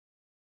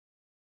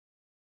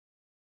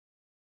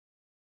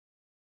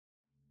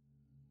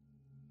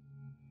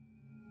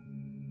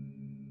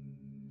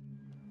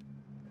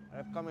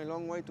I've come a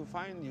long way to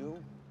find you,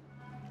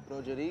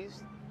 Roger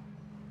East.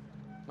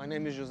 My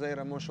name is Jose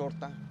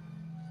Ramos-Horta.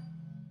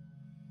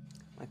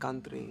 My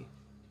country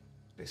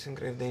is in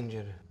grave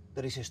danger.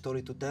 There is a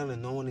story to tell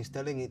and no one is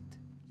telling it.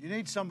 You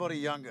need somebody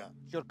younger.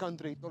 Your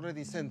country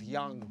already sent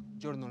young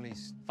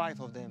journalists, 5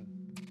 of them.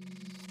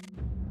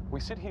 We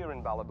sit here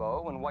in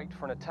Balibo and wait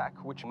for an attack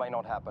which may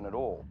not happen at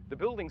all. The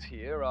buildings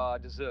here are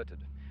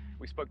deserted.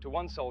 We spoke to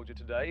one soldier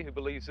today who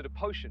believes that a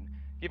potion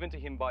given to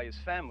him by his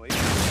family...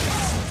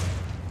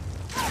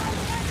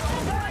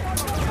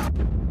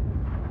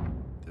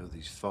 There are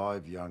these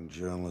 5 young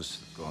journalists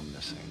that have gone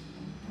missing.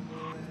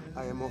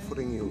 I am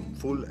offering you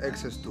full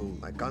access to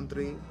my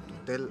country to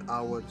tell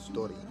our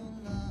story.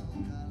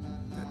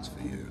 That's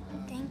for you.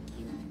 Thank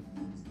you.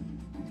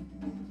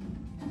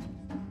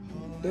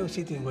 They were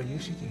sitting where you're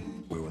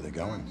sitting. Where were they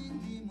going?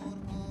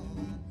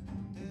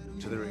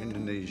 To their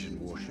Indonesian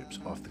warships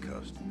off the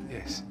coast.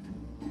 Yes.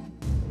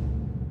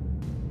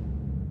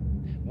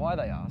 Why,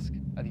 they ask,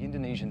 are the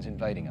Indonesians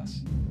invading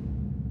us?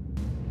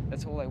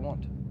 That's all they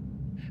want.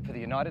 For the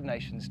United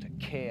Nations to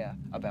care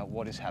about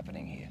what is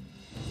happening here.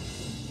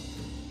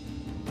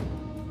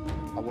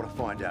 I want to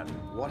find out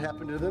what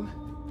happened to them,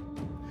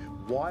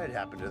 why it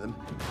happened to them,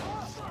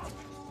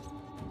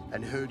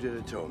 and who did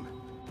it to them.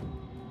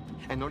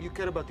 And all you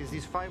care about is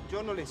these 5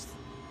 journalists.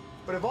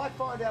 But if I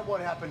find out what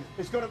happened,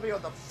 it's going to be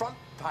on the front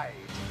page.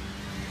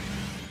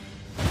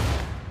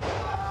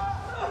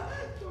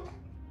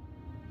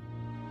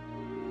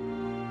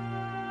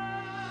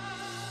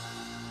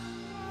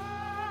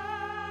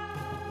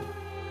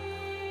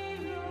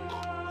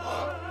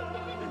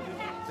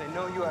 They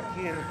know you are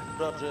here,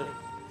 Roger,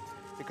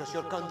 because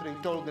your country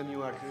told them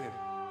you are here.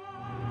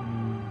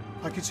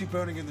 I can see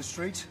burning in the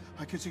streets.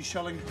 I can see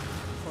shelling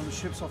from the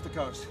ships off the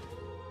coast.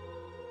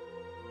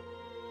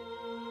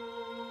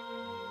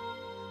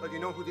 But you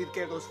know who did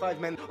kill those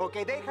 5 men?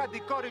 Okay, they had the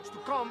courage to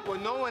come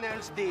when no one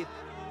else did.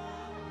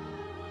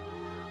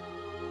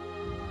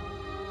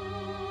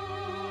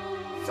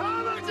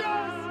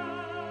 Soldiers!